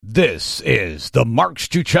This is the Mark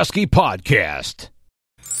Struczewski Podcast.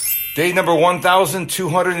 Day number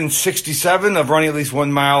 1,267 of running at least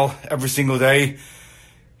 1 mile every single day.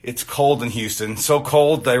 It's cold in Houston. So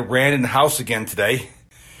cold that I ran in the house again today.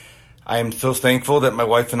 I am so thankful that my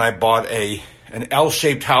wife and I bought an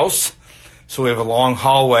L-shaped house. So we have a long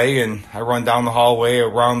hallway, and I run down the hallway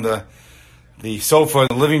around the sofa in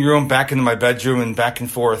the living room, back into my bedroom, and back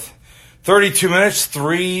and forth. 32 minutes,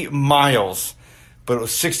 3 miles. But it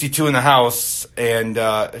was 62 in the house, and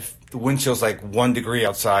the wind chill's like 1 degree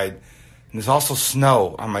outside. And there's also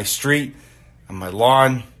snow on my street, on my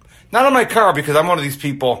lawn. Not on my car, because I'm one of these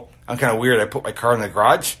people. I'm kind of weird. I put my car in the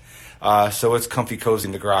garage, so it's comfy, cozy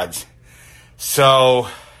in the garage. So,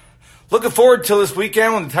 looking forward till this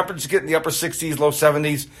weekend when the temperatures get in the upper 60s, low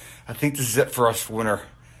 70s. I think this is it for us for winter.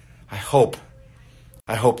 I hope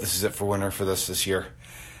this is it for winter for this year.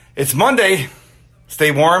 It's Monday.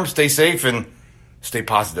 Stay warm, stay safe, and stay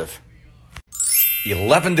positive.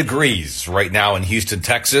 11 degrees right now in Houston,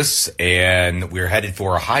 Texas, and we're headed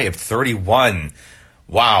for a high of 31.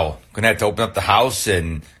 Wow. Going to have to open up the house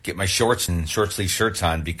and get my shorts and short sleeve shirts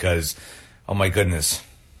on because, oh my goodness.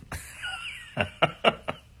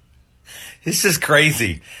 This is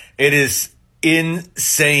crazy. It is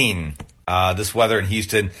insane, this weather in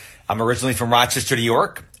Houston. I'm originally from Rochester, New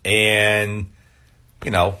York, and,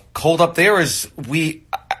 you know, cold up there is, we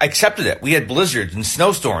accepted it. We had blizzards and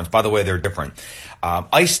snowstorms. By the way, they're different.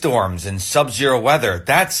 Ice storms and sub-zero weather.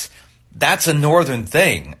 That's a northern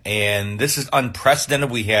thing, and this is unprecedented.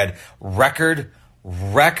 We had record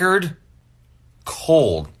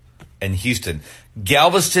cold in Houston.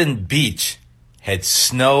 Galveston Beach had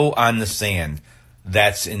snow on the sand.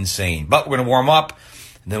 That's insane. But we're going to warm up,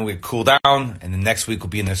 and then we cool down, and the next week will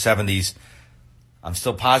be in the 70s. I'm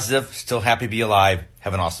still positive, still happy to be alive.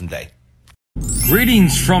 Have an awesome day.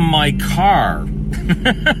 Greetings from my car.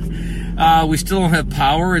 We still don't have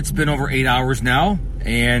power. It's been over 8 hours now,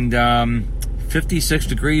 and 56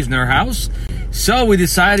 degrees in our house. So we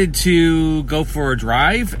decided to go for a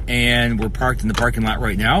drive, and we're parked in the parking lot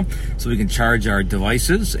right now so we can charge our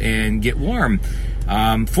devices and get warm.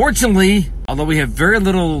 Fortunately, although we have very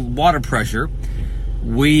little water pressure,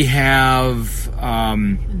 we have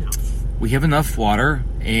enough water,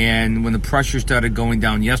 and when the pressure started going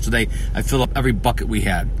down yesterday, I filled up every bucket we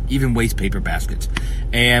had, even waste paper baskets.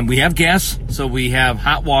 And we have gas, so we have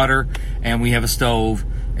hot water, and we have a stove.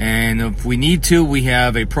 And if we need to, we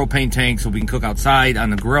have a propane tank so we can cook outside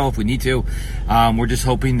on the grill if we need to. We're just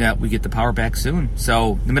hoping that we get the power back soon.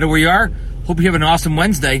 So no matter where you are, hope you have an awesome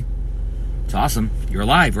Wednesday. It's awesome. You're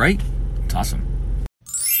alive, right? It's awesome.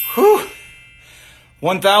 Whew.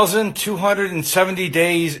 1,270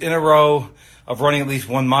 days in a row of running at least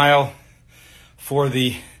 1 mile for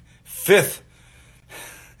the fifth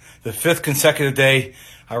consecutive day.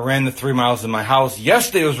 I ran the 3 miles in my house.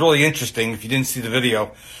 Yesterday was really interesting. If you didn't see the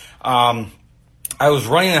video, I was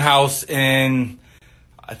running the house, and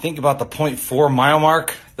I think about the 0.4 mile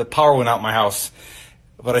mark, the power went out in my house.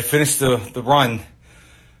 But I finished the run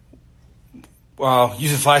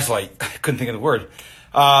using flashlight. I couldn't think of the word.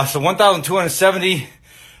 So 1,270.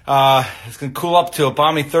 It's going to cool up to a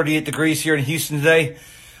balmy 38 degrees here in Houston today.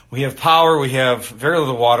 We have power. We have very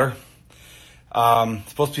little water. It's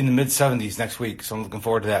supposed to be in the mid-70s next week, so I'm looking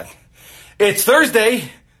forward to that. It's Thursday.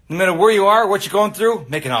 No matter where you are, what you're going through,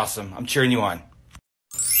 make it awesome. I'm cheering you on.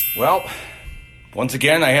 Well, once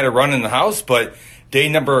again, I had a run in the house, but day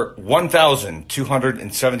number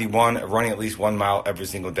 1,271 of running at least 1 mile every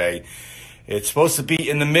single day. It's supposed to be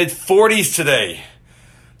in the mid-40s today.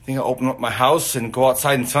 I think I'll open up my house and go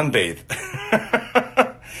outside and sunbathe.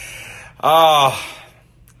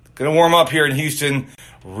 Gonna warm up here in Houston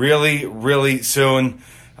really, really soon.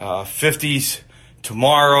 50s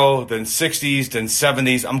tomorrow, then 60s, then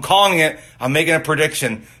 70s. I'm calling it. I'm making a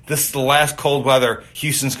prediction. This is the last cold weather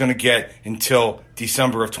Houston's going to get until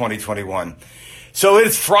December of 2021. So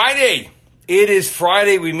it's Friday. It is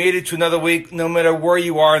Friday. We made it to another week. No matter where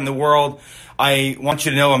you are in the world, I want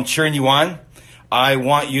you to know I'm cheering you on. I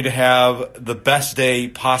want you to have the best day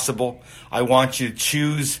possible. I want you to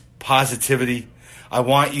choose positivity. I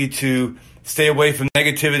want you to stay away from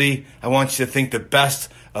negativity. I want you to think the best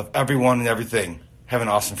of everyone and everything. Have an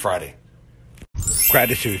awesome Friday.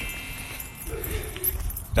 Gratitude.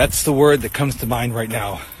 That's the word that comes to mind right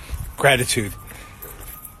now. Gratitude.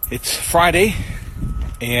 It's Friday,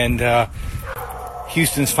 and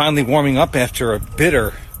Houston's finally warming up after a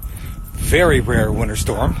bitter, very rare winter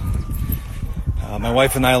storm. My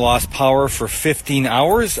wife and I lost power for 15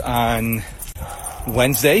 hours on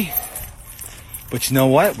Wednesday. But you know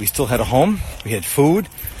what? We still had a home. We had food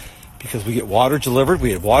because we get water delivered.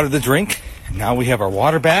 We had water to drink. Now we have our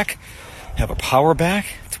water back, have our power back.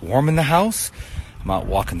 It's warm in the house. I'm out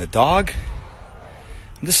walking the dog.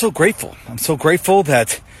 I'm just so grateful. I'm so grateful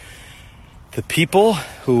that the people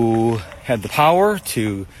who had the power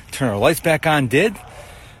to turn our lights back on did.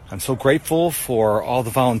 I'm so grateful for all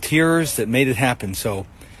the volunteers that made it happen. So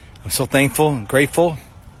I'm so thankful and grateful,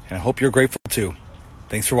 and I hope you're grateful too.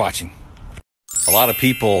 Thanks for watching. A lot of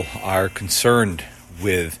people are concerned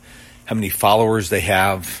with how many followers they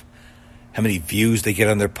have, how many views they get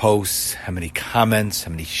on their posts, how many comments,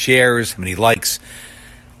 how many shares, how many likes.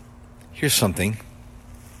 Here's something.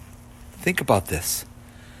 Think about this.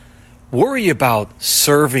 Worry about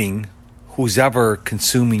serving who's ever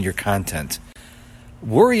consuming your content.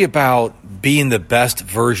 Worry about being the best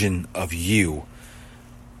version of you.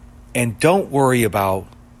 And don't worry about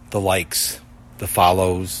the likes, the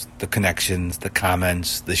follows, the connections, the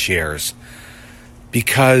comments, the shares.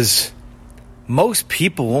 Because most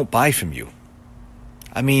people won't buy from you.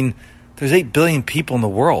 I mean, there's 8 billion people in the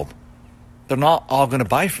world. They're not all going to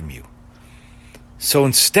buy from you. So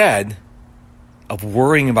instead of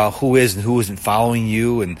worrying about who is and who isn't following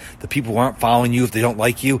you and the people who aren't following you if they don't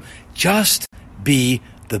like you, just be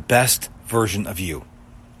the best version of you.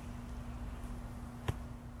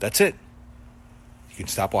 That's it. You can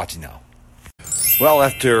stop watching now. Well,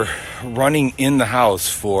 after running in the house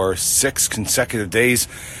for 6 consecutive days,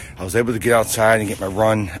 I was able to get outside and get my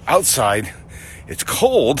run outside. It's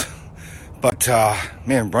cold, but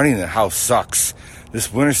man, running in the house sucks.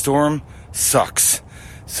 This winter storm sucks.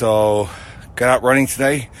 So got out running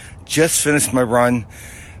today, just finished my run.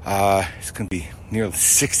 It's going to be nearly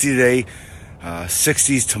 60 today,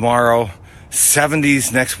 60s tomorrow,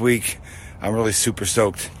 70s next week. I'm really super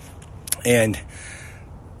stoked. And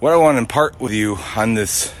what I want to impart with you on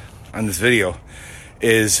this video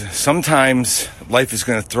is sometimes life is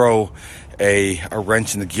going to throw a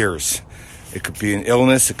wrench in the gears. It could be an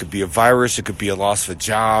illness, it could be a virus, it could be a loss of a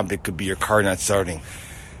job, it could be your car not starting.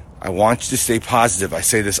 I want you to stay positive. I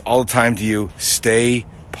say this all the time to you. Stay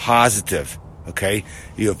positive, okay?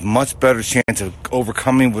 You have much better chance of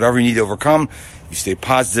overcoming whatever you need to overcome if you stay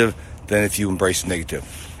positive than if you embrace negative.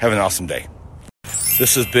 Have an awesome day.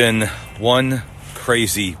 This has been one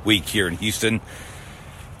crazy week here in Houston.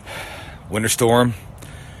 Winter storm,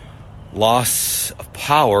 loss of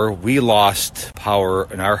power. We lost power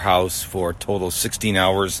in our house for a total of 16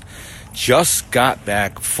 hours. Just got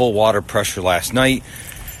back full water pressure last night.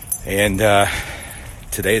 And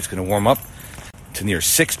today it's going to warm up to near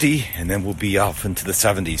 60, and then we'll be off into the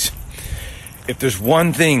 70s. If there's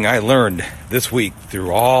one thing I learned this week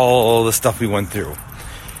through all the stuff we went through,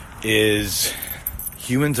 is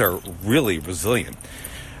humans are really resilient.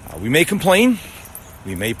 We may complain,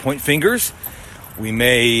 we may point fingers, we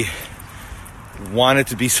may want it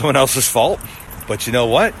to be someone else's fault, but you know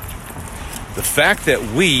what? The fact that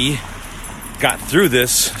we got through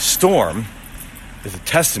this storm is a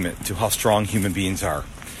testament to how strong human beings are.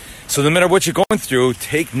 So no matter what you're going through,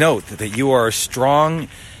 take note that you are a strong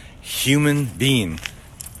human being.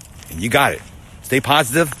 And you got it. Stay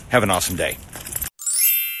positive. Have an awesome day.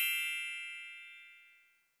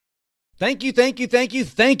 Thank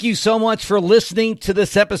you so much for listening to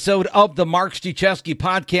this episode of the Mark Struczewski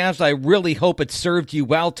podcast. I really hope it served you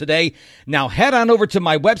well today. Now head on over to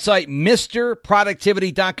my website,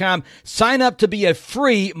 MrProductivity.com. Sign up to be a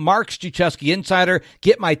free Mark Struczewski Insider.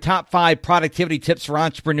 Get my top 5 productivity tips for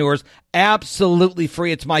entrepreneurs absolutely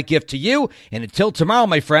free. It's my gift to you. And until tomorrow,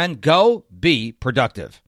 my friend, go be productive.